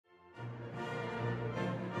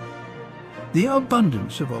The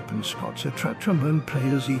abundance of open spots attract trombone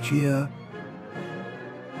players each year.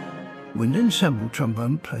 Wind ensemble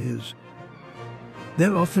trombone players.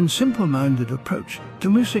 Their often simple-minded approach to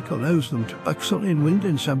music allows them to excel in wind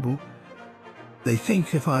ensemble. They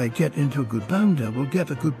think, if I get into a good band, I will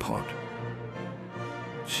get a good part.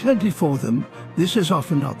 Sadly for them, this is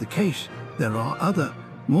often not the case. There are other,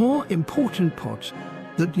 more important parts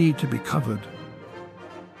that need to be covered.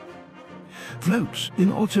 Floats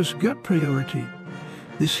in altos get priority.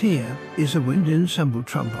 This here is a wind ensemble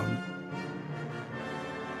trombone.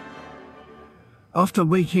 After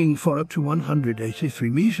waiting for up to 183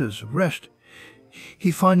 meters of rest,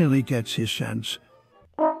 he finally gets his chance.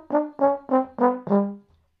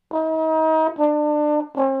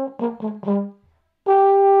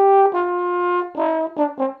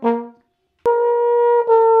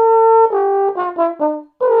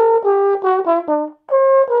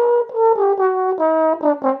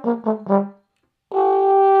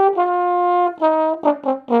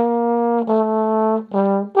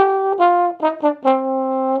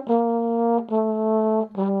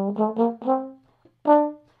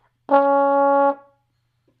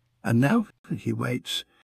 And now he waits.